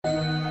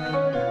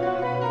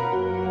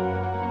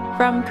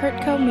from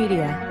Kurtco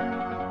Media.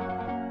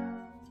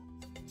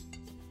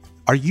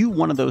 Are you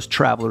one of those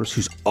travelers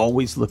who's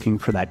always looking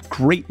for that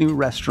great new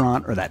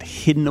restaurant or that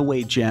hidden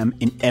away gem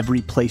in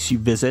every place you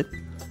visit?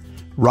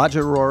 Raja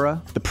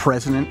Arora, the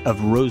president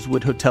of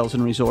Rosewood Hotels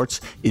and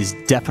Resorts, is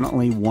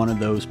definitely one of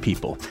those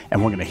people.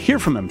 And we're going to hear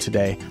from him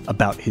today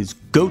about his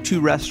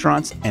go-to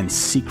restaurants and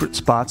secret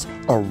spots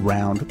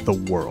around the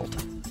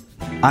world.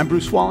 I'm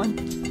Bruce Wallen,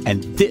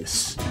 and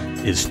this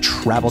is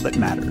Travel That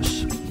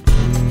Matters.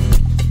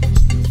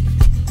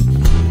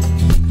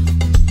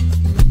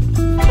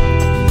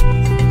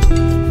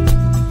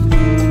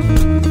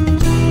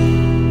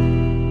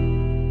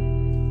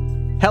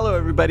 Hello,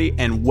 everybody,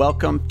 and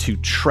welcome to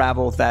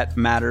Travel That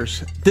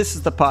Matters. This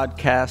is the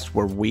podcast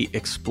where we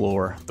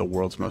explore the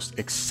world's most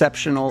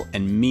exceptional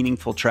and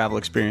meaningful travel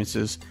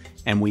experiences,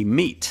 and we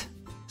meet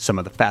some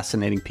of the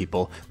fascinating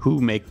people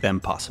who make them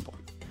possible.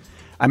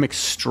 I'm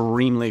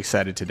extremely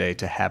excited today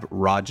to have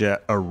Raja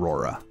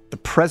Arora, the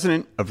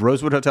president of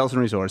Rosewood Hotels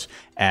and Resorts,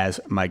 as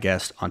my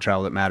guest on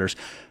Travel That Matters.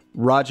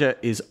 Raja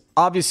is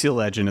obviously a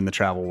legend in the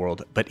travel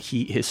world, but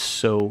he is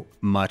so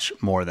much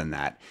more than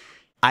that.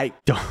 I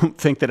don't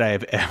think that I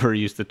have ever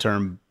used the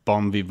term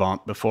bon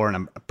vivant before, and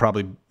I'm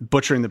probably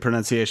butchering the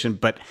pronunciation,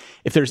 but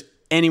if there's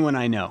anyone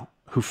I know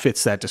who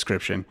fits that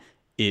description,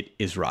 it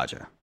is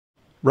Raja.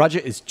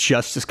 Raja is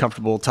just as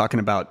comfortable talking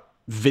about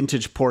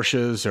vintage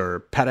Porsches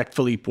or Patek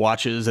Philippe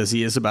watches as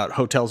he is about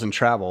hotels and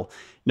travel.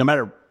 No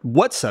matter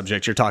what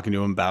subject you're talking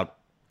to him about,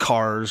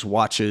 cars,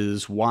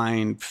 watches,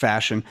 wine,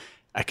 fashion,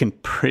 I can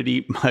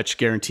pretty much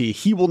guarantee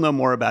he will know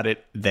more about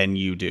it than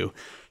you do.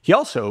 He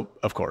also,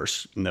 of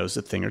course, knows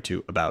a thing or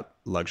two about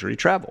luxury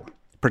travel,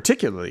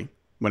 particularly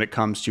when it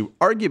comes to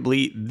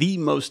arguably the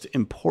most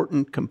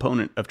important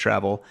component of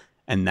travel,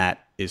 and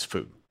that is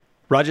food.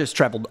 Raja has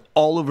traveled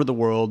all over the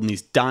world, and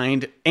he's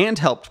dined and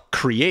helped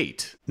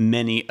create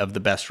many of the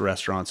best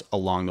restaurants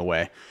along the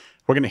way.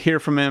 We're going to hear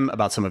from him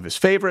about some of his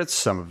favorites,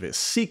 some of his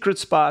secret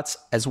spots,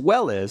 as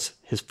well as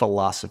his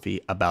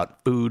philosophy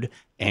about food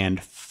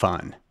and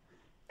fun.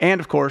 And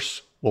of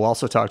course, we'll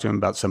also talk to him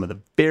about some of the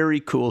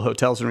very cool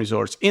hotels and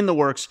resorts in the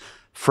works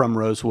from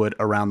Rosewood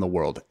around the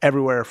world,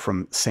 everywhere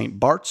from St.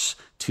 Bart's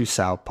to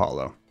Sao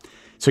Paulo.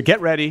 So get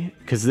ready,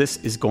 because this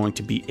is going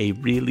to be a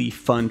really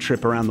fun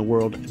trip around the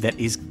world that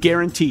is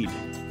guaranteed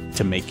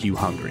to make you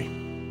hungry.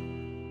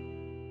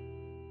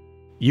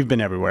 You've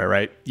been everywhere,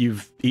 right?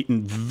 You've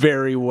eaten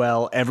very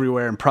well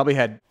everywhere and probably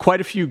had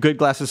quite a few good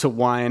glasses of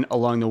wine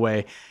along the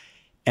way.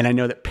 And I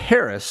know that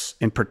Paris,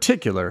 in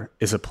particular,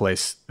 is a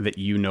place that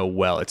you know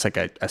well. It's like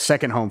a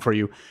second home for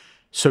you.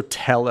 So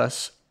tell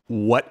us,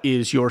 what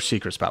is your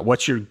secret spot?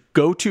 What's your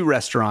go-to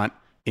restaurant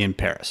in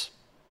Paris?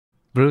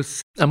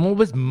 Bruce, I'm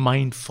always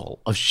mindful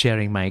of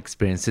sharing my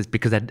experiences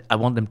because I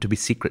want them to be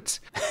secrets.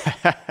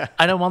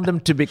 I don't want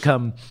them to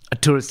become a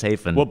tourist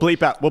haven. We'll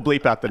bleep out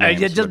the names.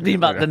 Yeah, just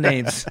bleep out the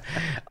names.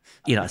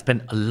 I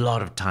spent a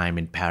lot of time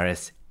in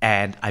Paris.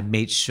 And I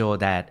made sure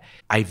that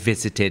I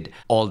visited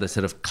all the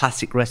sort of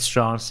classic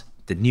restaurants,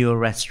 the newer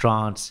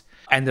restaurants,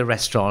 and the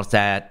restaurants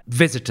that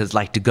visitors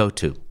like to go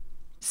to.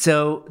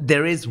 So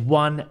there is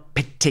one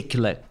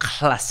particular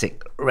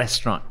classic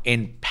restaurant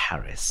in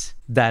Paris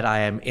that I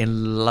am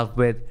in love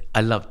with.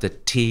 I love the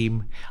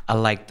team. I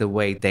like the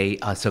way they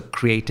are so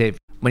creative.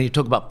 When you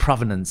talk about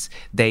provenance,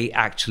 they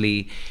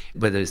actually,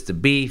 whether it's the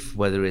beef,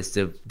 whether it's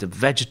the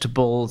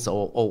vegetables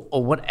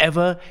or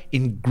whatever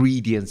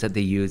ingredients that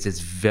they use is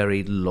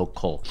very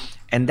local.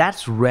 And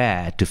that's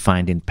rare to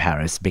find in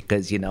Paris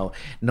because,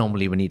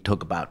 normally when you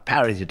talk about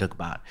Paris, you talk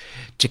about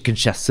chicken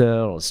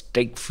chasseur or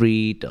steak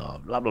frite or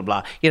blah, blah,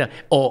 blah,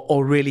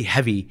 or really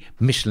heavy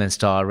Michelin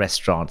star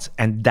restaurants.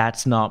 And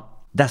that's not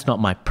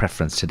my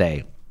preference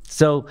today.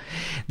 So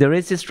there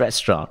is this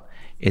restaurant.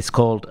 It's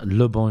called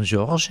Le Bon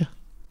Georges.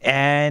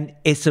 And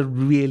it's a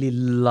really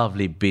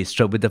lovely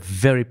bistro with a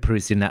very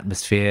Parisian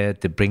atmosphere.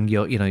 They bring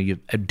your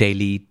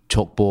daily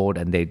chalkboard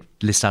and they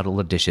list out all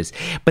the dishes.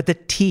 But the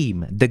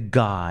team, the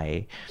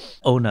guy,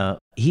 owner,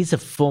 he's a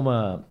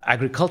former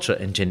agriculture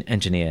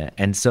engineer.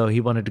 And so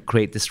he wanted to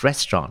create this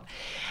restaurant.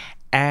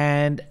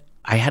 And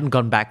I hadn't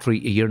gone back for a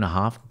year and a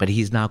half, but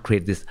he's now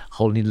created this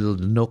whole new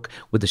little nook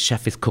where the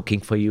chef is cooking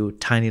for you,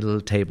 tiny little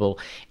table.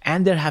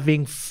 And they're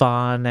having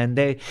fun and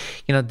they're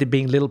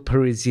being little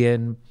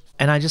Parisian.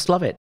 And I just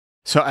love it.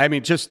 So,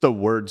 just the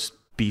words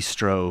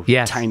bistro,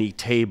 yes. Tiny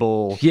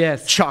table,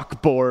 yes.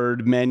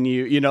 Chalkboard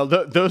menu,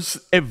 those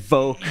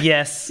evoke,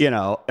 yes.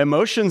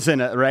 Emotions in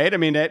it, right?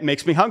 It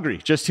makes me hungry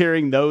just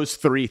hearing those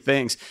three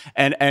things.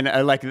 And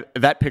I like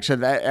that picture.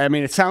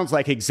 It sounds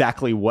like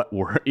exactly what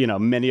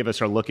many of us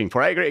are looking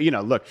for. I agree.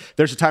 Look,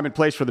 there's a time and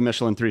place for the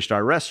Michelin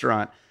 3-star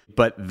restaurant,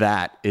 but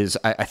that is,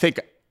 I think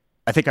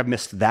I've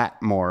missed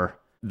that more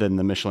than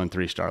the Michelin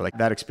 3-star. Like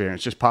that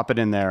experience, just pop it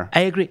in there. I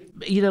agree.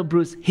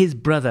 Bruce, his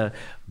brother,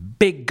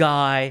 big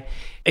guy,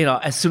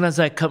 as soon as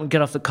I come and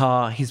get off the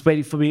car, he's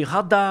waiting for me.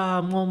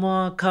 Hada,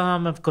 mama,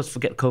 come. Of course,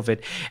 forget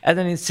COVID. And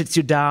then he sits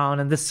you down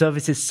and the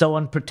service is so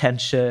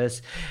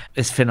unpretentious.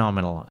 It's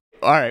phenomenal.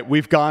 All right,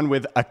 we've gone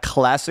with a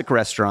classic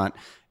restaurant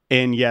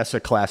in, yes, a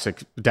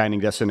classic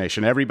dining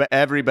destination.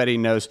 Everybody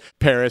knows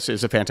Paris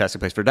is a fantastic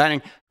place for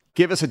dining.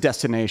 Give us a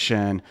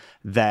destination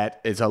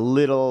that is a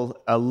little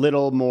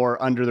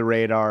more under the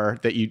radar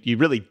that you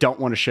really don't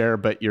want to share,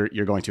 but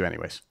you're going to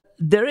anyways.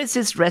 There is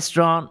this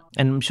restaurant,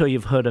 and I'm sure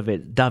you've heard of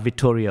it, Da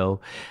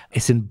Vittorio.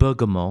 It's in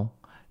Bergamo.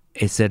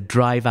 It's a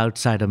drive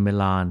outside of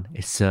Milan.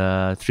 It's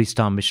a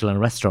 3-star Michelin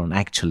restaurant,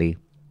 actually,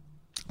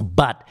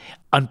 but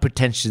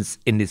unpretentious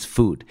in its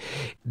food.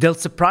 They'll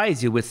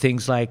surprise you with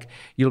things like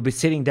you'll be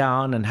sitting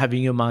down and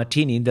having your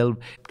martini. They'll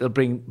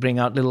bring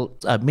out little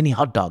mini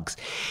hot dogs.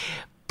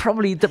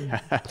 Probably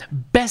the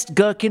best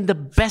gherkin, the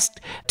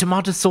best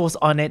tomato sauce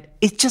on it.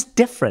 It's just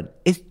different.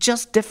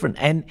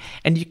 And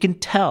you can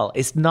tell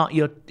it's not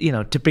your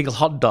typical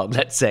hot dog,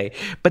 let's say.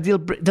 But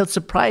they'll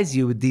surprise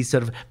you with these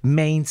sort of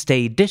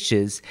mainstay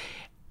dishes,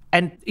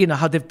 and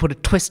how they've put a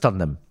twist on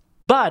them.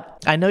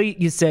 But I know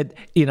you said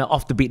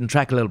off the beaten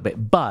track a little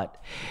bit. But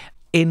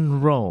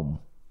in Rome,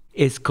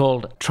 it's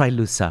called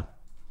Trilussa,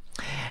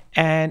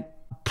 and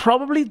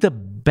probably the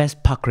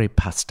best pacre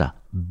pasta,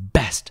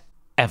 best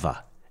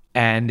ever.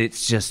 And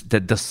it's just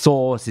the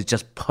sauce is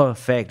just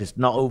perfect. It's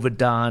not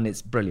overdone.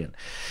 It's brilliant.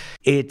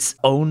 It's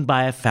owned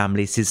by a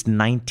family since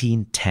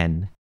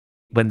 1910.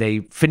 When they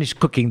finish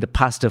cooking the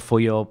pasta for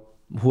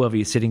whoever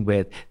you're sitting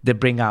with, they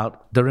bring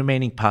out the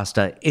remaining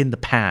pasta in the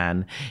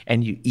pan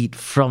and you eat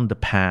from the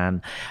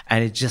pan.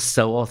 And it's just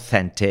so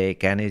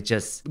authentic and it's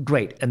just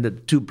great. And the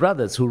two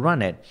brothers who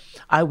run it,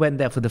 I went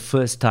there for the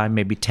first time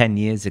maybe 10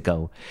 years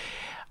ago.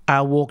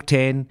 I walked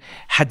in,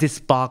 had this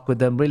spark with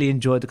them, really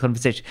enjoyed the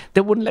conversation.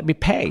 They wouldn't let me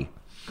pay.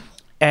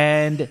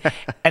 And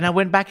I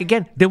went back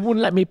again. They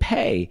wouldn't let me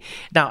pay.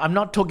 Now, I'm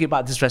not talking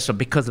about this restaurant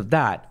because of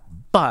that,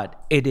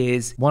 but it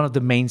is one of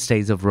the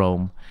mainstays of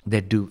Rome. They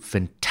do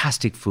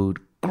fantastic food,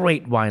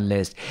 great wine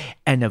list,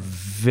 and a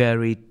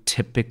very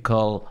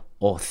typical,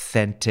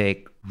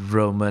 authentic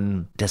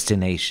Roman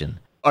destination.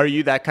 Are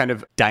you that kind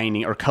of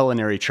dining or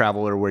culinary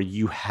traveler where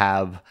you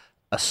have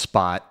a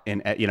spot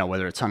in,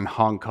 whether it's in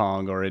Hong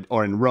Kong or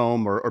in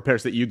Rome or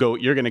Paris that you're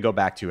going to go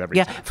back to every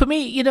time? Yeah, for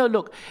me,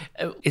 look,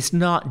 it's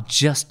not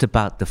just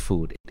about the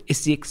food.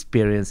 It's the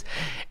experience,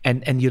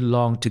 and you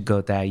long to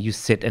go there. You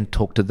sit and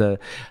talk to the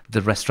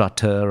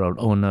restaurateur or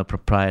owner,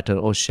 proprietor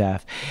or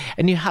chef,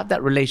 and you have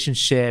that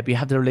relationship. You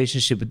have the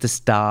relationship with the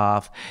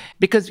staff,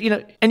 because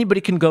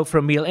anybody can go for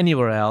a meal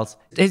anywhere else.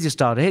 Here's your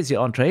starter, here's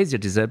your entree, here's your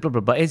dessert, blah blah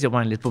blah. Here's your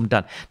wine list, boom,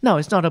 done. No,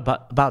 it's not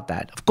about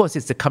that. Of course,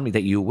 it's the company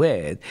that you're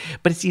with,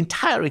 but it's the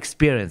entire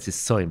experience is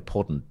so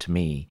important to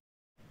me.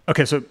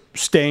 Okay, so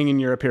staying in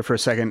Europe here for a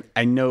second,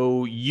 I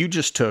know you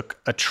just took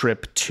a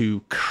trip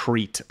to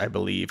Crete, I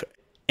believe.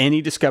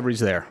 Any discoveries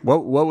there?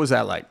 What was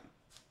that like?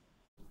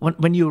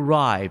 When you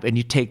arrive and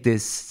you take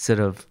this sort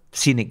of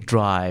scenic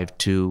drive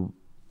to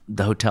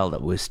the hotel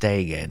that we're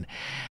staying in,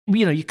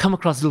 you come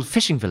across little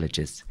fishing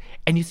villages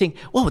and you think,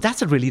 whoa,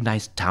 that's a really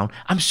nice town.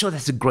 I'm sure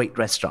that's a great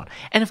restaurant.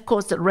 And of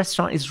course, the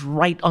restaurant is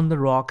right on the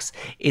rocks.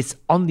 It's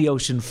on the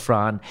ocean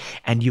front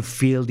and you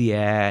feel the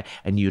air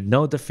and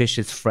the fish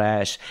is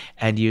fresh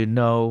and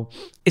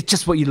it's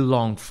just what you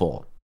long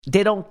for.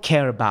 They don't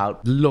care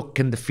about the look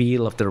and the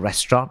feel of the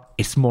restaurant.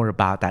 It's more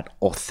about that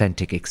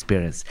authentic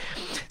experience.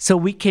 So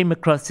we came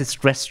across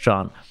this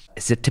restaurant.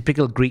 It's a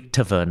typical Greek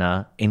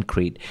taverna in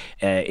Crete.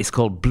 It's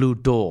called Blue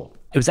Door.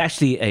 It was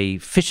actually a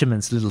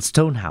fisherman's little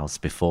stone house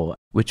before,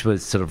 which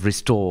was sort of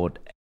restored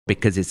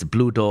because its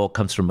blue door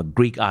comes from a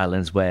Greek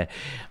islands where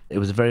it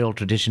was a very old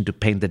tradition to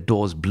paint the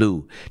doors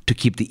blue to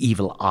keep the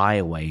evil eye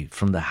away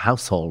from the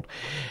household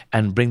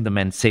and bring the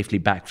men safely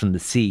back from the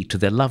sea to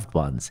their loved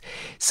ones.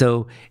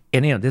 So,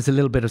 there's a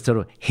little bit of sort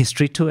of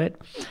history to it,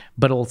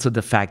 but also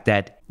the fact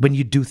that when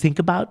you do think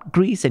about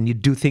Greece and you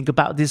do think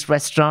about these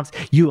restaurants,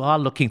 you are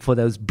looking for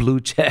those blue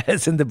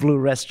chairs in the blue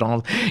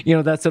restaurants,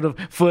 that sort of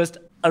first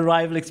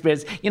arrival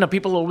experience.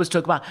 People always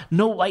talk about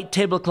no white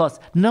tablecloths.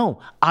 No,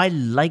 I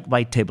like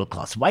white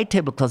tablecloths. White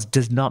tablecloths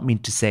does not mean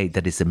to say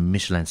that it's a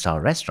Michelin star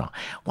restaurant.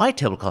 White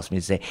tablecloths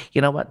means to say,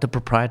 the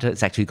proprietor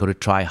is actually going to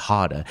try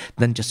harder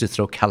than just to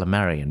throw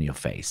calamari in your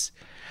face.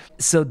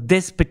 So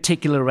this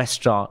particular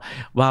restaurant,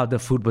 wow, the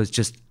food was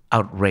just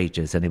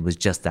outrageous, and it was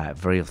just that,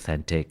 very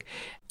authentic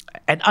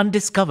and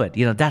undiscovered.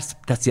 That's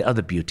the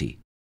other beauty.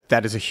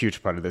 That is a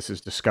huge part of this, is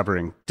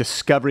discovering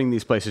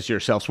these places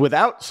yourselves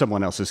without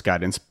someone else's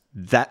guidance.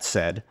 That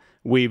said,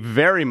 we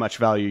very much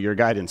value your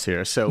guidance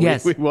here, so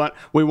yes.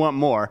 we want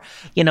more.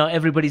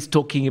 Everybody's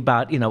talking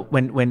about,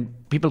 when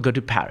people go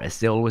to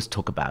Paris, they always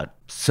talk about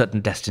certain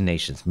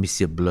destinations,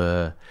 Monsieur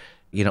Bleu,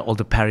 all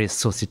the Paris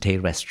Société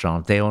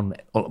restaurants. They own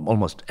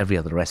almost every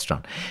other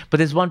restaurant. But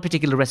there's one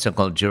particular restaurant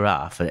called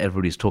Giraffe that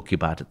everybody's talking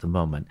about at the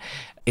moment.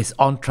 It's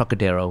on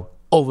Trocadero,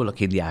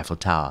 overlooking the Eiffel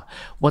Tower.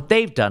 What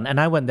they've done, and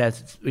I went there,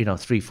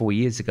 3-4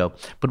 years ago,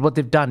 but what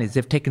they've done is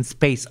they've taken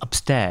space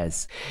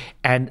upstairs,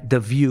 and the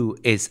view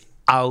is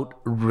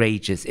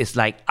outrageous. It's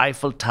like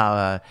Eiffel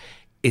Tower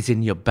is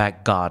in your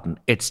back garden.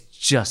 It's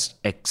just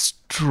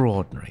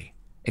extraordinary.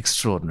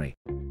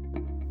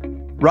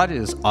 Rajat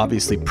is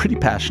obviously pretty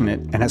passionate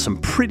and has some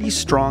pretty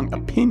strong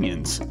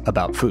opinions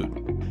about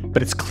food.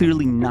 But it's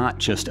clearly not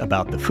just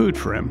about the food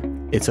for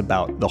him. It's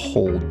about the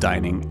whole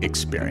dining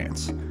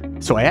experience.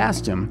 So I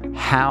asked him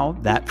how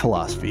that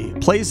philosophy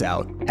plays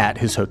out at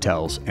his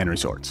hotels and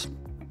resorts.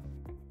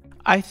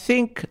 I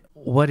think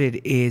what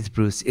it is,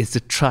 Bruce, is the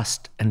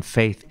trust and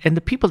faith in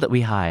the people that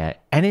we hire.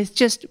 And it's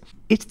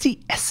the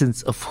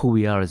essence of who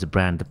we are as a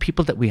brand, the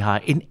people that we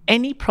hire in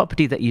any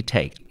property that you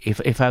take.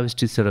 If I was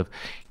to sort of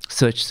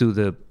search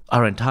through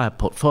our entire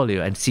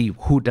portfolio and see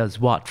who does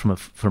what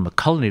from a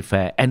culinary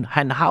fare and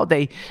how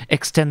they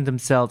extend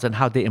themselves and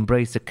how they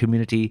embrace the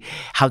community,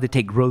 how they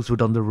take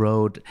Rosewood on the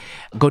road,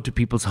 go to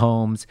people's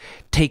homes,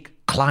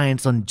 take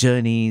clients on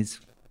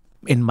journeys.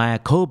 In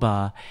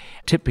Mayakoba,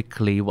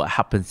 typically what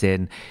happens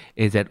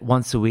is that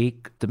once a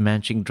week, the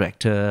managing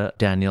director,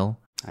 Daniel.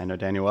 I know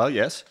Daniel well,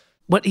 yes.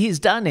 What he's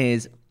done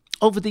is,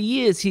 over the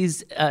years,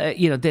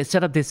 they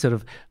set up this sort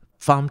of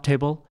farm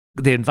table.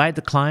 They invite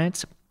the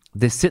clients,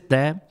 they sit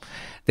there,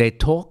 they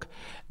talk,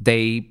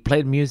 they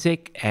play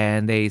music,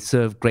 and they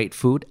serve great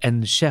food.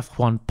 And Chef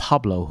Juan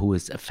Pablo, who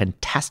is a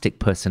fantastic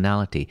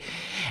personality,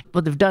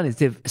 what they've done is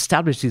they've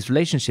established these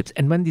relationships.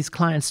 And when these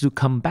clients do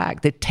come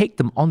back, they take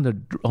them on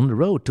the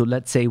road to,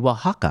 let's say,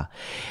 Oaxaca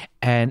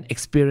and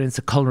experience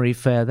a culinary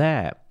fare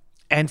there.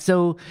 And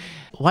so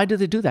why do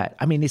they do that?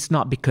 I mean, it's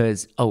not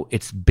because,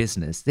 it's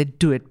business. They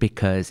do it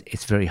because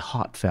it's very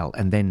heartfelt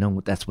and they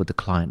know that's what the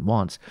client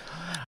wants.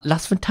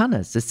 Las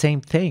Ventanas, the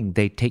same thing.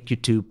 They take you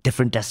to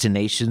different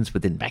destinations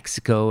within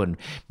Mexico and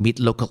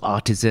meet local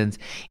artisans.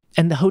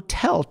 And the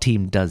hotel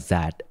team does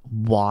that.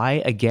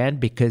 Why? Again,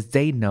 because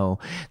they know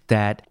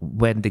that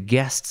when the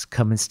guests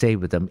come and stay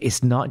with them,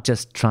 it's not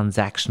just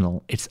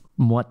transactional, it's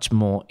much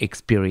more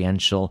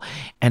experiential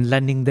and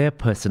lending their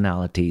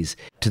personalities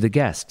to the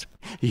guest.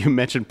 You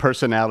mentioned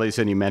personalities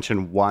and you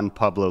mentioned Juan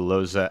Pablo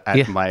Loza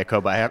at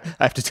Mayakoba.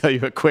 I have to tell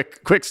you a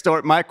quick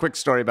story. My quick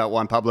story about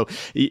Juan Pablo.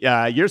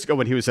 Years ago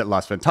when he was at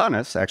Las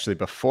Ventanas, actually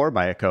before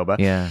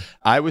Mayakoba,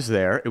 I was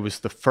there. It was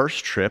the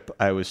first trip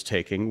I was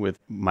taking with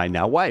my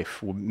now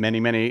wife many,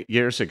 many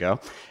years ago.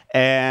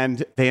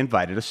 And they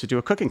invited us to do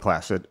a cooking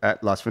class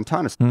at Las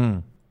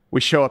Ventanas.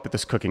 We show up at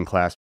this cooking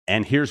class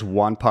and here's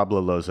Juan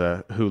Pablo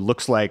Loza, who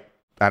looks like,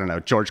 I don't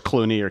know, George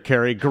Clooney or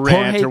Cary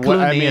Grant Jorge or what.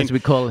 Clooney, as we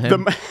call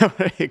him.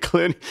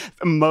 The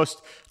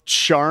most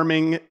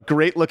charming,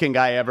 great-looking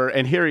guy ever.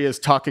 And here he is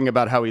talking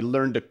about how he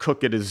learned to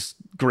cook at his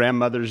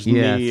grandmother's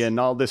knee and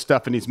all this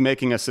stuff. And he's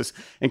making us this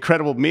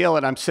incredible meal.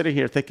 And I'm sitting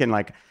here thinking,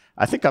 like,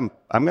 I think I'm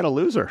going to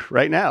lose her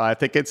right now. I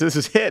think this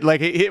is it.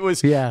 Like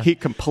he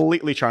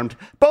completely charmed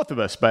both of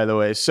us, by the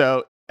way.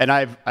 So, and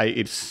I've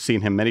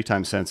seen him many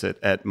times since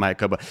at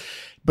Mayakoba.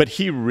 But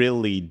he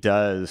really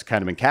does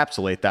kind of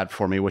encapsulate that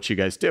for me, what you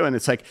guys do. And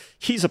it's like,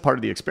 he's a part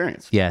of the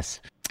experience. Yes.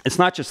 It's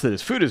not just that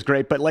his food is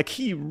great, but like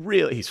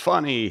he's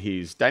funny,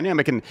 he's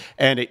dynamic,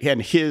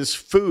 and his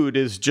food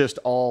is just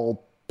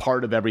all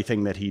part of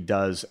everything that he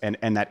does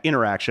and that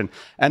interaction.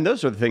 And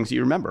those are the things that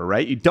you remember,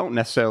 right? You don't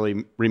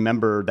necessarily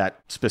remember that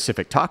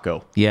specific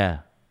taco. Yeah.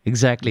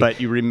 Exactly. But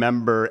you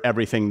remember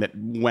everything that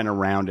went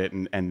around it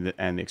and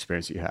the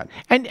experience you had.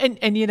 And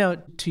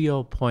to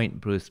your point,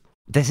 Bruce,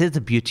 this is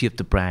the beauty of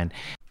the brand.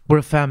 We're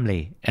a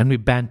family and we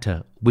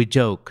banter, we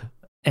joke.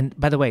 And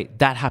by the way,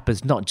 that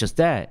happens not just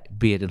there,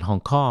 be it in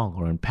Hong Kong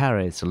or in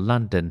Paris or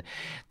London.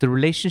 The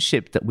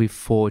relationship that we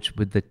forge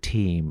with the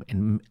team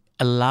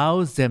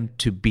allows them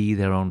to be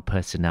their own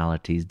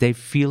personalities. They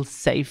feel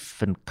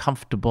safe and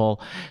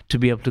comfortable to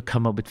be able to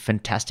come up with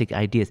fantastic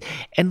ideas.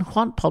 And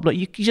Juan Pablo,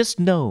 you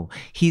just know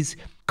he's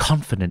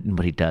confident in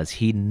what he does.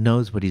 He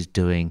knows what he's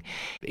doing.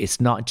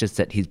 It's not just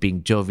that he's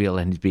being jovial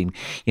and he's being,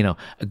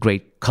 a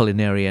great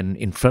culinarian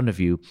in front of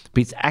you,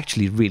 but he's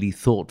actually really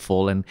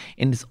thoughtful and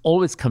is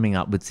always coming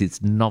up with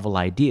these novel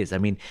ideas. I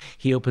mean,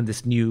 he opened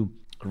this new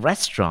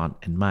restaurant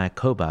in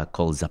Mayakoba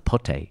called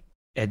Zapote,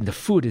 and the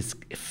food is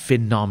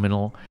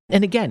phenomenal.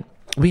 And again,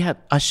 we have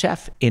a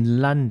chef in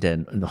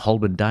London, in the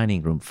Holborn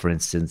Dining Room, for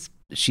instance.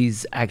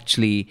 She's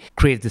actually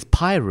created this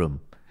pie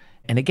room.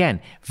 And again,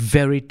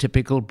 very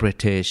typical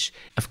British.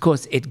 Of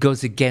course, it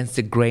goes against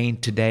the grain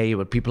today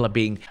where people are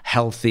being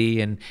healthy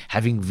and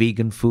having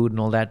vegan food and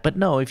all that. But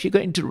no, if you go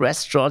into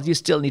restaurants, you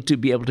still need to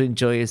be able to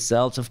enjoy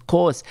yourselves, of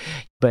course.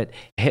 But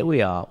here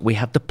we are. We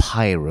have the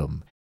pie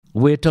room.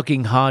 We're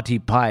talking hearty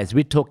pies.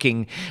 We're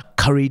talking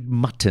curried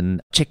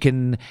mutton,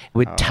 chicken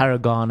with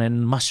tarragon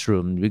and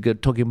mushroom. We're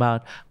talking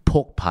about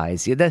pork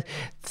pies. They're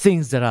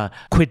things that are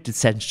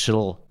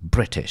quintessential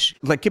British.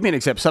 Like, give me an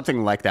example,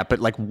 something like that, but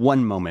like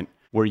one moment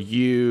where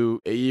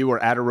you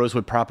were at a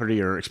Rosewood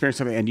property or experienced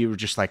something and you were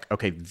just like,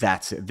 okay,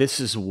 that's it. This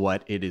is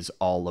what it is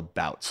all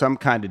about. Some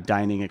kind of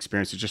dining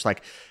experience that just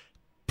like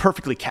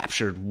perfectly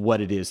captured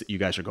what it is that you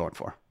guys are going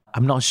for.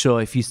 I'm not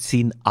sure if you've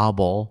seen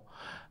Arbol.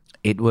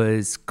 It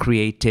was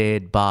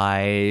created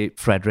by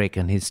Frederick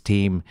and his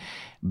team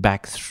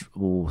back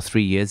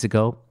 3 years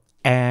ago.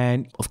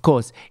 And of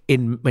course,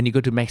 when you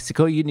go to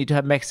Mexico, you need to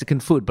have Mexican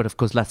food. But of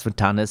course, Las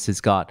Ventanas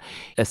has got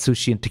a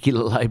sushi and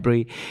tequila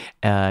library.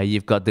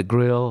 You've got the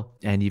grill,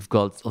 and you've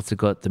also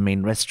got the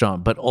main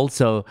restaurant. But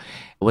also,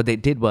 what they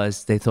did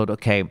was they thought,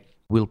 okay,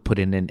 we'll put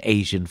in an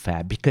Asian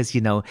fare because,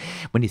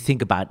 when you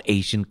think about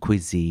Asian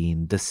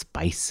cuisine, the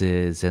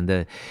spices and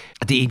the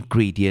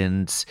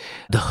ingredients,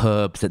 the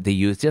herbs that they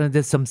use,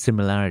 there's some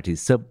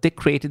similarities. So they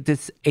created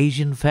this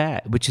Asian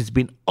fare, which has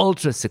been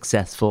ultra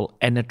successful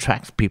and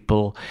attracts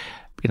people,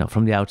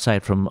 from the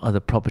outside, from other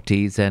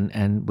properties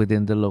and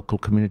within the local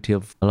community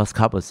of Los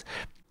Cabos.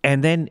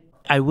 And then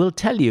I will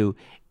tell you,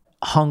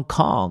 Hong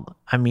Kong,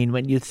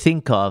 when you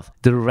think of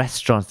the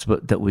restaurants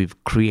that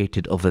we've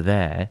created over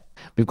there,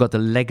 we've got the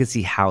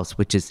Legacy House,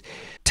 which is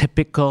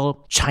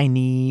typical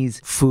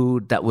Chinese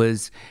food that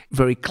was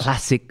very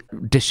classic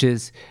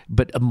dishes,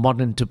 but a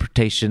modern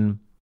interpretation.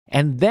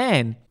 And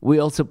then we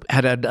also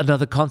had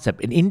another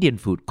concept in Indian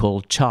food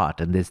called chaat.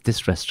 And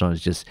this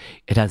restaurant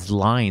it has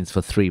lines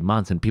for 3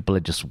 months and people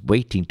are just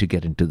waiting to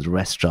get into the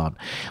restaurant.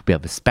 We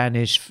have a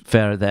Spanish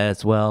fare there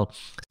as well.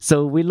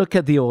 So we look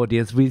at the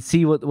audience, we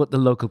see what the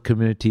local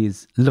community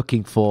is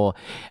looking for.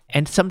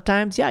 And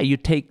sometimes, you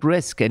take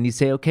risk and you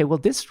say, okay, well,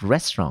 this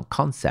restaurant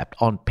concept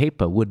on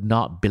paper would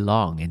not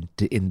belong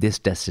in this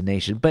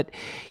destination. But,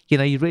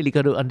 you really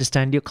got to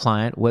understand your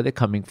client, where they're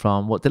coming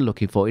from, what they're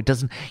looking for. It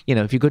doesn't,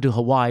 if you go to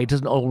Hawaii, it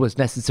doesn't always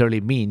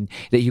necessarily mean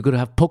that you're going to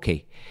have poke.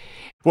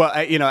 Well,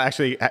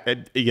 actually,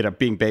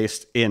 being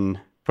based in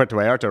Puerto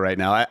Vallarta right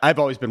now, I've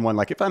always been one,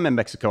 like, if I'm in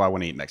Mexico, I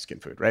want to eat Mexican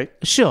food, right?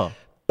 Sure.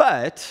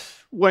 But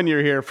when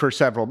you're here for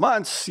several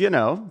months,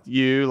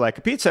 you like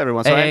a pizza every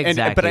once in a while.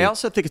 Exactly. But I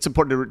also think it's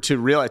important to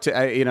realize,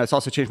 it's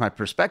also changed my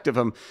perspective.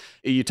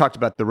 You talked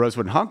about the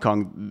Rosewood in Hong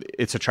Kong.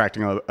 It's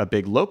attracting a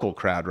big local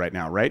crowd right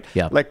now, right?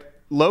 Yeah. Like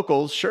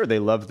locals, sure, they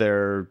love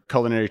their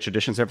culinary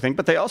traditions and everything,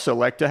 but they also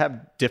like to have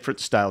different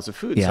styles of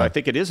food. Yeah. So I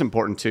think it is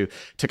important to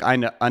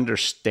kind of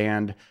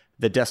understand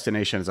the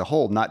destination as a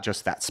whole, not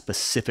just that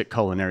specific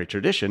culinary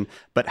tradition,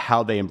 but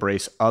how they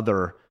embrace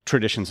other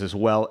traditions as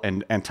well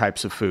and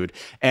types of food.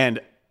 And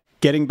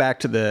getting back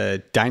to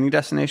the dining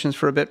destinations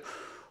for a bit,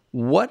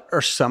 what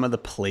are some of the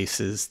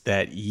places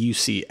that you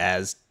see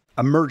as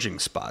emerging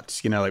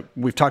spots? Like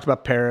we've talked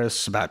about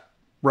Paris, about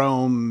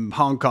Rome,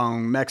 Hong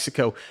Kong,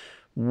 Mexico.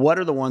 What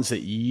are the ones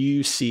that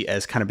you see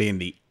as kind of being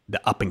the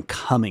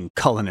up-and-coming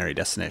culinary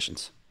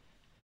destinations?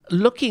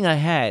 Looking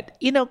ahead,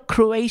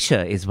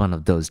 Croatia is one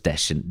of those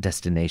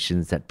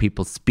destinations that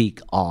people speak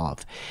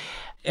of.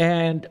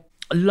 And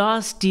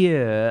last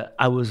year,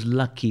 I was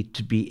lucky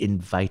to be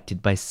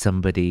invited by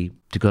somebody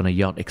to go on a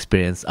yacht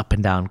experience up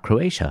and down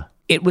Croatia.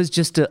 It was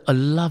just a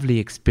lovely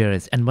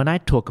experience. And when I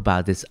talk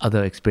about this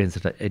other experience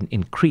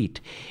in Crete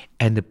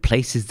and the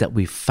places that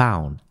we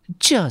found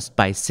just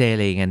by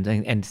sailing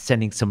and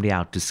sending somebody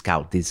out to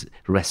scout these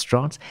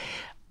restaurants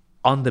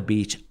on the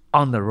beach,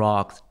 on the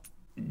rocks,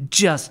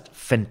 just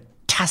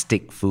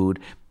fantastic food,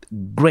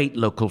 great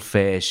local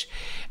fish,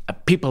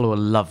 people who are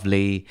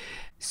lovely.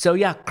 So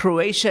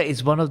Croatia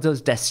is one of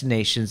those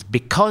destinations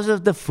because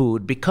of the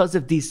food, because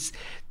of these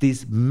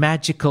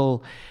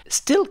magical,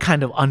 still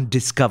kind of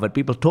undiscovered.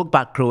 People talk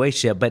about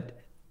Croatia, but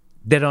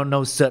there are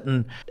no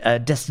certain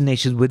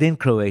destinations within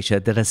Croatia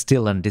that are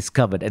still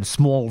undiscovered, and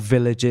small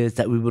villages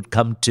that we would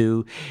come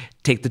to,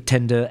 take the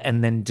tender,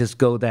 and then just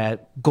go there.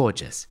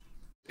 Gorgeous.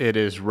 It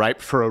is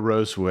ripe for a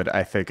rosewood,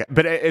 I think.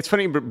 But it's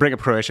funny you bring up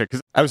Croatia because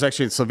I was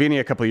actually in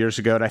Slovenia a couple of years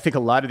ago, and I think a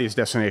lot of these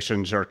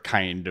destinations are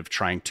kind of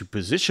trying to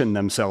position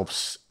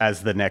themselves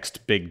as the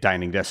next big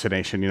dining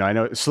destination. I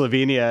know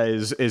Slovenia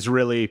is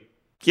really,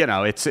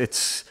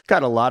 it's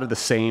got a lot of the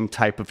same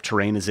type of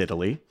terrain as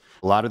Italy,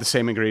 a lot of the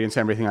same ingredients,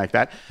 everything like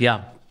that.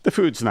 Yeah. The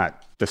food's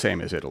not the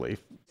same as Italy.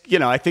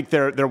 I think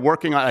they're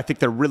working on. I think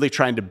they're really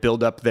trying to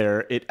build up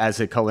it as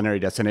a culinary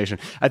destination.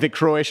 I think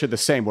Croatia the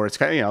same, where it's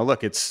kind of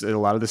look, it's a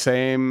lot of the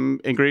same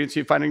ingredients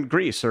you find in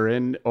Greece or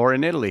in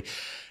Italy.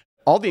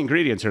 All the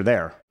ingredients are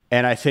there,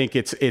 and I think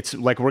it's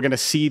like we're going to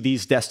see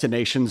these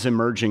destinations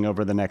emerging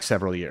over the next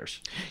several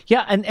years.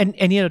 Yeah,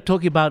 and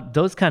talking about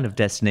those kind of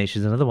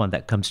destinations, another one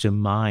that comes to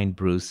mind,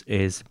 Bruce,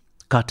 is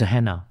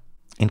Cartagena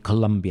in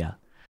Colombia.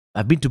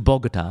 I've been to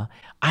Bogota.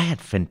 I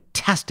had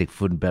fantastic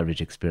food and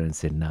beverage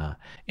experience in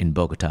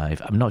Bogota.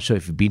 I'm not sure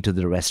if you've been to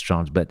the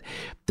restaurants, but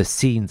the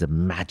scenes are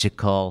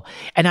magical.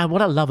 And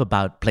what I love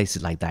about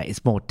places like that,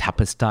 it's more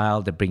tapas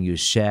style. They bring you a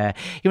share.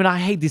 I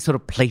hate these sort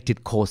of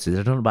plated courses.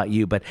 I don't know about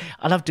you, but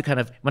I love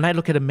to when I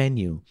look at a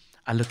menu,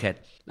 I look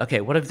at,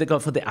 okay, what have they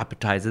got for the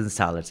appetizers and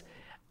salads?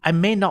 I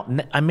may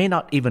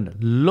not even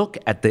look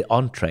at the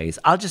entrees.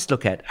 I'll just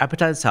look at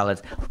appetizer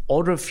salads,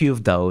 order a few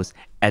of those,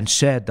 and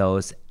share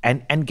those,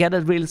 and get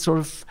a real sort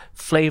of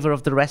flavor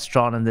of the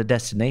restaurant and the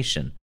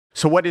destination.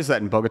 So what is that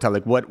in Bogota?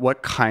 Like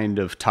what kind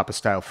of tapas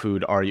style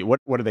food are you?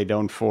 What are they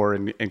known for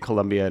in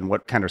Colombia, and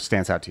what kind of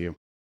stands out to you?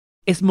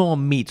 It's more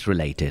meat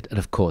related,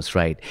 of course,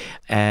 right?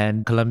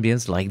 And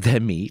Colombians like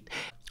their meat,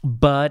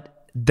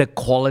 but the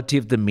quality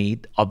of the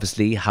meat,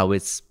 obviously, how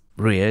it's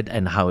reared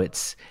and how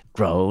it's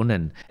grown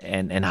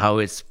and how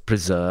it's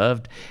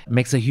preserved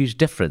makes a huge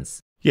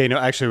difference. Yeah,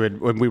 actually,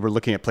 when we were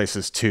looking at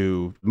places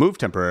to move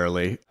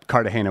temporarily,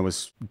 Cartagena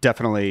was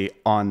definitely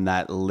on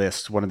that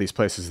list. One of these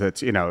places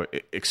that's,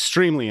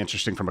 extremely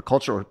interesting from a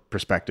cultural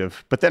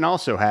perspective, but then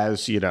also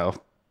has,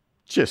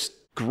 just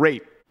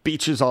great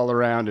beaches all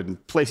around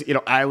and places,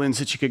 islands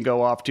that you can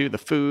go off to, the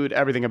food,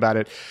 everything about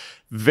it.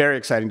 Very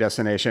exciting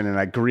destination. And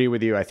I agree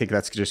with you. I think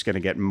that's just going to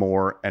get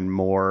more and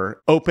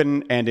more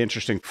open and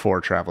interesting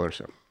for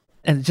travelers.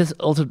 And it just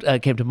also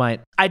came to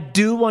mind, I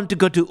do want to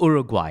go to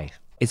Uruguay.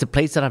 It's a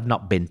place that I've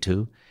not been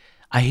to.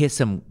 I hear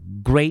some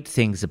great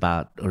things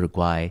about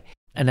Uruguay.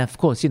 And of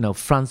course,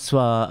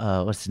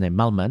 Francois, what's his name,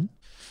 Malman,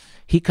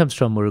 he comes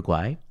from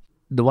Uruguay.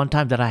 The one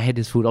time that I had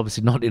his food,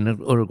 obviously not in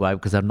Uruguay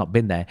because I've not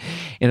been there,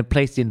 in a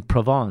place in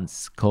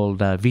Provence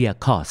called Via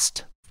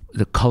Coste.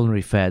 The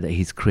culinary fare that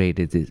he's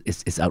created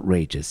is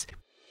outrageous.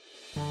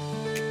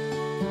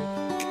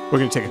 We're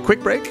going to take a quick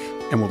break,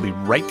 and we'll be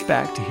right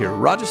back to hear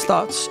Raj's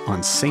thoughts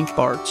on St.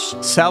 Bart's,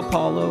 Sao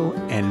Paulo,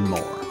 and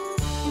more.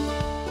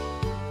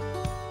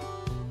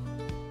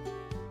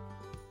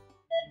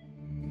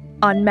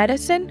 On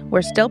Medicine,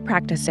 We're Still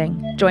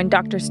Practicing. Join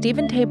Dr.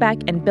 Stephen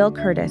Tabak and Bill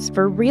Curtis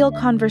for real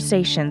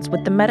conversations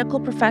with the medical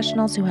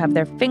professionals who have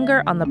their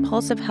finger on the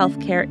pulse of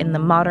healthcare in the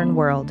modern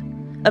world.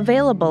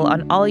 Available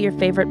on all your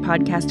favorite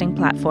podcasting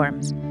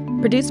platforms.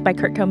 Produced by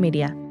Kurtco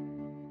Media.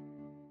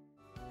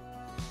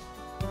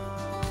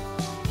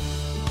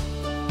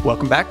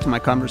 Welcome back to my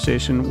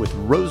conversation with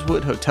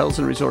Rosewood Hotels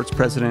and Resorts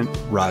President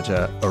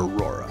Raja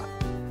Arora.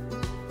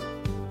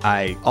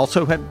 I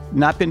also had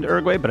not been to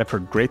Uruguay, but I've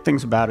heard great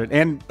things about it.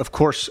 And, of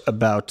course,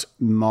 about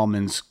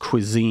Malman's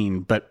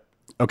cuisine. But,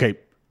 okay,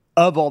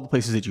 of all the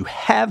places that you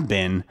have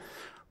been,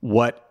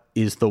 what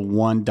is the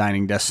one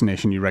dining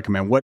destination you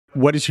recommend?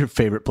 What is your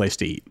favorite place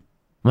to eat?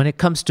 When it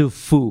comes to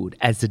food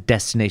as a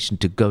destination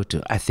to go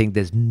to, I think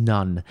there's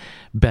none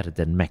better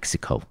than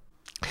Mexico.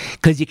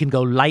 Because you can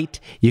go light,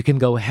 you can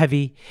go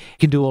heavy, you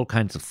can do all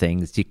kinds of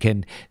things. You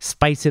can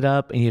spice it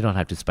up, and you don't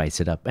have to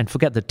spice it up. And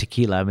forget the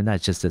tequila. I mean,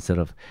 that's just a sort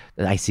of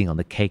icing on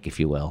the cake, if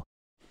you will.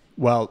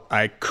 Well,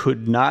 I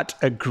could not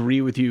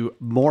agree with you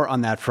more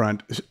on that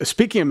front.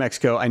 Speaking of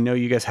Mexico, I know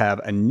you guys have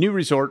a new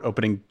resort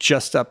opening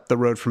just up the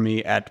road from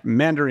me at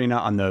Mandarina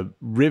on the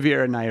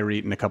Riviera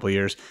Nayarit in a couple of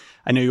years.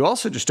 I know you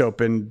also just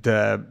opened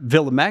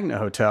Villa Magna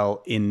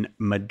Hotel in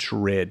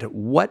Madrid.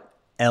 What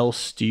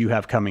else do you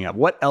have coming up?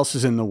 What else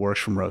is in the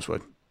works from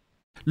Rosewood?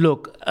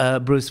 Look,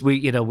 Bruce,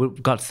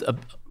 we've got...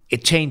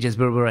 It changes,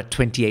 but we're at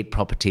 28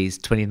 properties,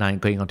 29,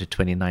 going on to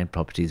 29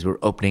 properties. We're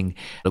opening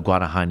La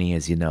Guanahani,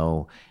 as you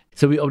know.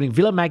 So we're opening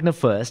Villa Magna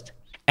first,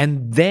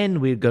 and then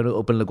we're going to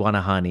open La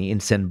Guanahani in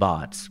St.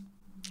 Bart's.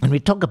 And we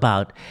talk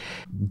about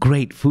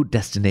great food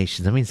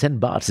destinations. I mean, St.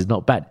 Bart's is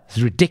not bad. It's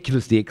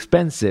ridiculously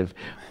expensive,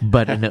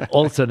 but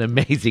also an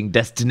amazing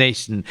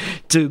destination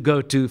to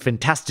go to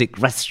fantastic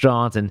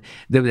restaurants, and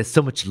there's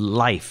so much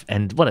life.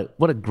 And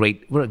what a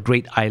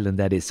great island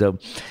that is. So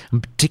I'm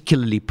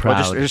particularly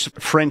proud. Well, just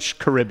French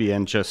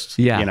Caribbean,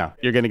 you're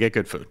going to get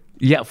good food.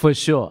 Yeah, for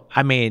sure.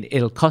 I mean,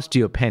 it'll cost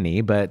you a penny,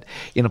 but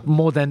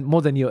more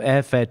than your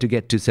airfare to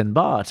get to St.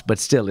 Bart's, but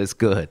still it's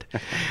good.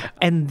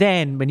 And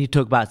then when you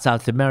talk about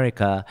South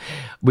America,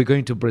 we're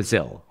going to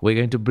Brazil. We're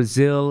going to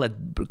Brazil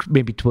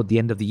maybe toward the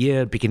end of the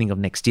year, beginning of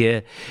next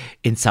year,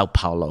 in Sao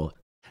Paulo.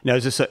 Now,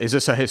 is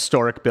this a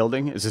historic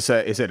building? Is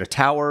it a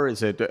tower?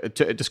 Is it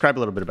describe a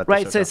little bit about this?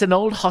 Right. So it's an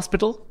old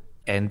hospital.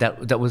 And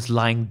that was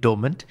lying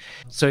dormant.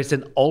 So it's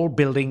an old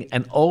building,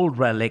 an old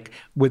relic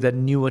with a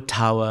newer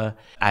tower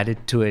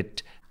added to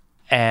it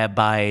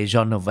by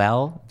Jean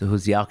Nouvel,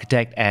 who's the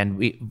architect, and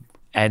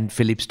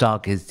Philippe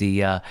Starck is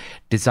the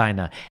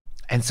designer.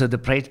 And so the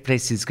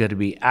place is going to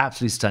be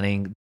absolutely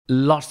stunning.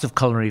 Lots of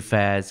culinary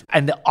fairs.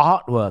 And the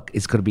artwork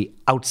is going to be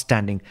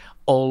outstanding.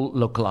 All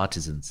local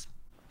artisans.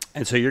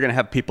 And so you're going to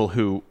have people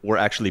who were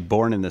actually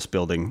born in this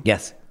building.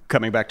 Yes.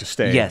 Coming back to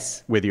stay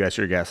with you as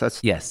your guest. That's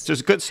just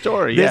a good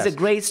story. There's a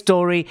great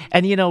story.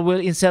 And, we'll,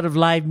 instead of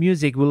live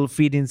music, we'll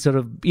feed in sort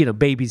of,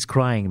 babies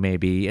crying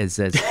maybe as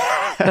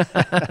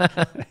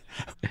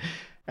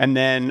And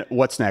then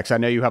what's next? I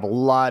know you have a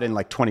lot in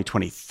like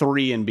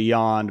 2023 and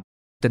beyond.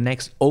 The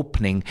next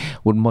opening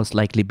would most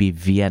likely be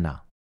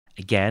Vienna.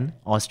 Again,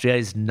 Austria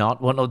is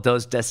not one of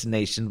those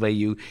destinations where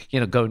you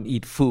go and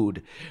eat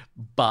food.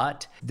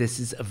 But this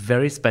is a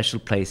very special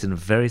place in a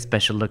very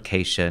special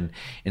location.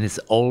 In this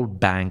old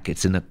bank,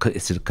 it's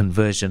a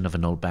conversion of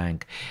an old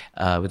bank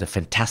with a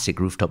fantastic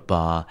rooftop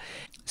bar.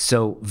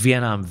 So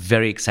Vienna, I'm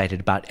very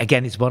excited about.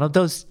 Again, it's one of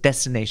those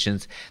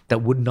destinations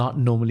that would not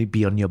normally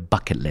be on your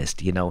bucket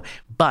list,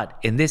 But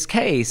in this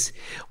case,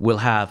 we'll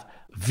have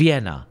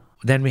Vienna.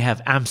 Then we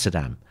have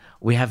Amsterdam.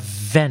 We have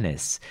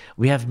Venice.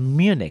 We have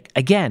Munich.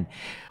 Again,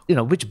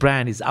 which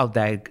brand is out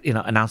there,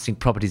 announcing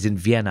properties in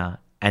Vienna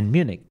and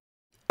Munich?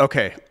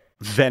 Okay.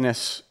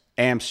 Venice,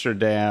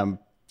 Amsterdam,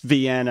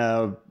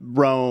 Vienna,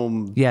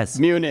 Rome, yes.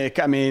 Munich.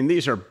 I mean,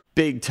 these are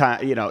big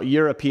time,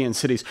 European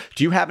cities.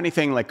 Do you have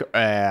anything like,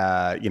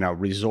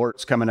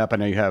 resorts coming up? I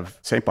know you have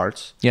St.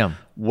 Bart's. Yeah.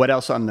 What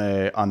else on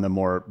the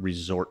more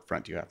resort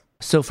front do you have?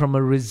 So from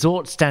a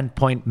resort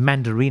standpoint,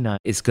 Mandarina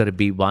is going to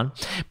be one.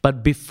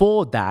 But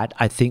before that,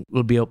 I think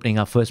we'll be opening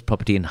our first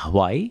property in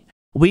Hawaii.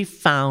 We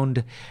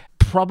found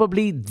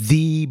probably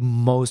the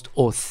most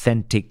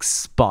authentic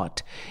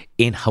spot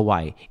in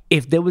Hawaii.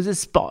 If there was a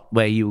spot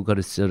where you were going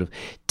to sort of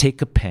take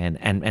a pen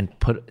and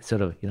put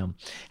sort of,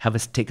 have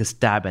us take a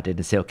stab at it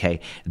and say, okay,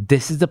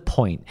 this is the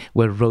point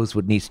where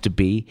Rosewood needs to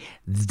be.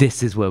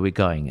 This is where we're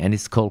going. And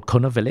it's called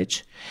Kona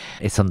Village.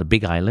 It's on the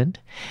Big Island.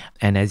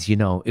 And as you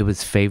know, it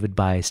was favored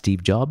by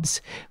Steve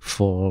Jobs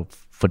for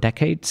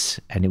decades.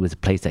 And it was a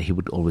place that he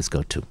would always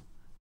go to.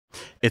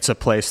 It's a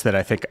place that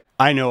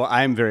I know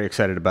I'm very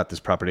excited about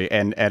this property.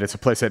 And it's a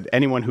place that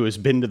anyone who has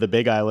been to the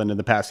Big Island in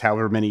the past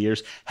however many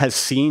years has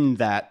seen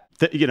that,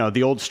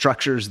 the old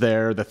structures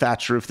there, the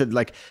thatch roof,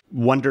 that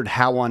wondered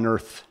how on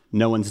earth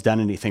no one's done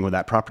anything with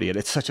that property. And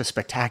it's such a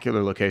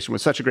spectacular location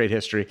with such a great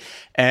history.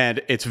 And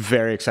it's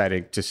very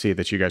exciting to see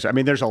that you guys,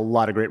 there's a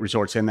lot of great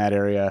resorts in that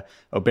area.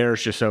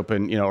 Aubert's just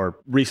opened, or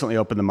recently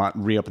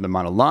reopened the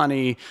Mauna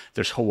Lani.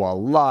 There's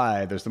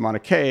Hualai, there's the Mauna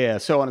Kea,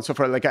 so on and so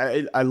forth.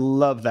 I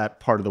love that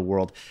part of the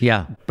world.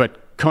 Yeah.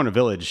 But Kona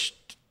Village,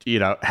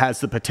 has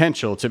the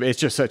potential it's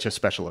just such a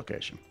special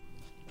location.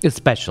 It's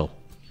special.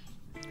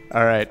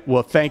 All right.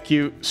 Well, thank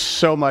you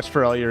so much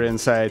for all your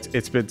insights.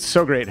 It's been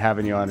so great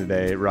having you on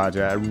today,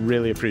 Raja. I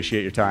really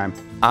appreciate your time.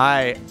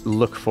 I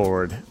look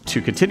forward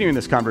to continuing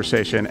this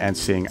conversation and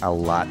seeing a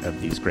lot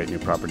of these great new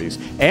properties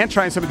and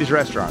trying some of these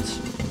restaurants.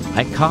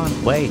 I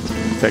can't wait.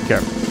 Take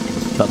care.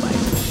 Bye-bye.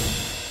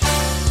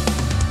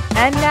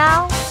 And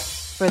now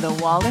for the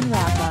Walden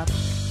Wrap-Up.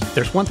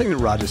 There's one thing that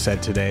Raja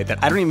said today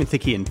that I don't even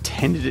think he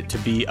intended it to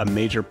be a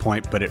major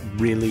point, but it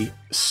really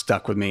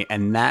stuck with me,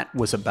 and that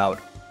was about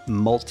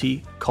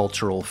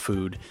multicultural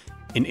food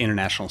in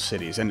international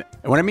cities. And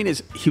what I mean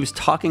is he was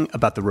talking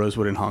about the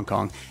Rosewood in Hong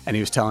Kong, and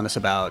he was telling us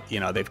about,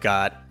 they've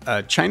got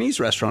a Chinese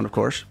restaurant, of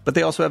course, but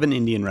they also have an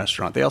Indian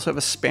restaurant. They also have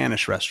a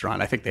Spanish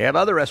restaurant. I think they have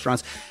other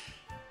restaurants.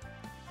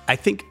 I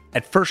think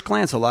at first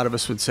glance, a lot of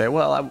us would say,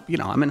 well,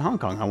 I'm in Hong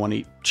Kong. I want to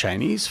eat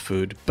Chinese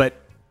food. But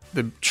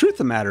the truth of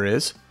the matter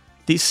is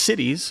these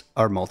cities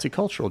are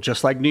multicultural,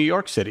 just like New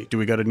York City. Do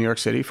we go to New York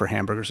City for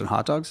hamburgers and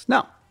hot dogs?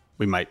 No,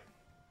 we might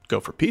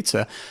go for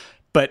pizza.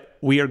 But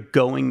we are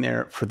going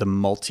there for the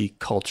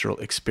multicultural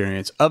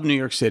experience of New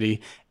York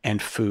City,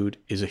 and food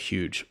is a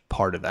huge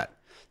part of that.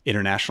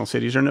 International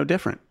cities are no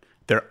different.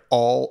 They're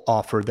all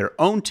offer their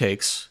own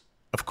takes,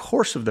 of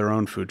course, of their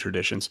own food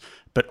traditions,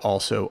 but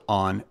also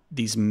on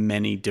these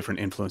many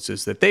different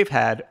influences that they've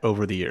had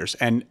over the years.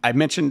 And I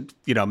mentioned,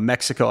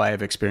 Mexico, I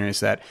have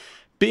experienced that.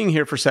 Being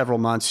here for several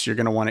months, you're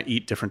going to want to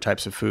eat different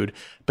types of food,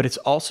 but it's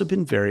also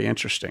been very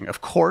interesting.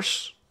 Of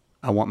course,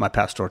 I want my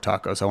pastor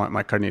tacos. I want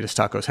my carnitas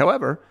tacos.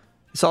 However,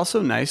 it's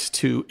also nice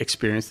to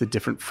experience the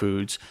different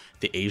foods,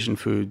 the Asian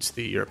foods,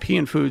 the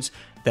European foods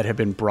that have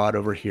been brought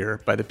over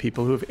here by the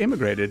people who have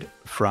immigrated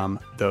from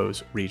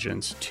those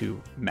regions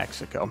to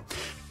Mexico.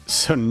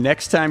 So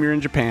next time you're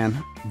in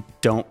Japan,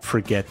 don't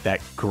forget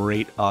that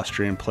great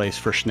Austrian place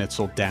for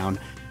schnitzel down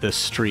the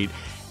street.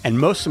 And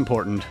most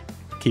important,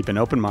 keep an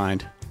open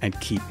mind and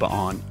keep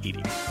on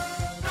eating.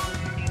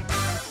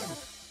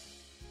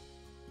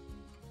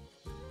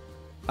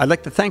 I'd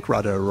like to thank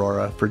Radha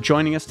Arora for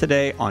joining us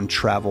today on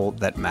Travel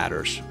That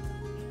Matters.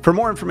 For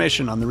more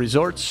information on the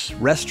resorts,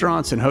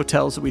 restaurants, and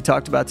hotels that we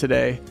talked about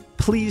today,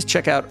 please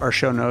check out our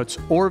show notes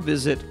or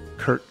visit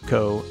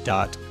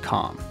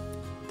kurtco.com.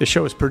 The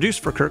show is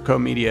produced for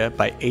Kurtco Media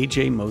by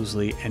AJ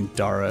Mosley and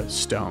Dara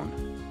Stone.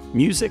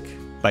 Music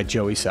by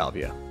Joey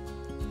Salvia.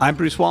 I'm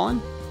Bruce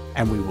Wallen,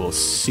 and we will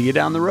see you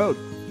down the road.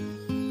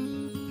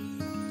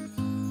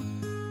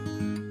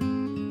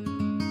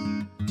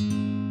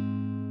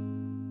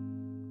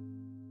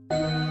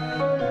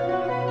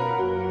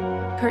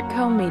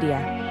 Kurtco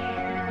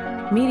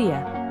Media.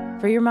 Media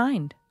for your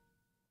mind.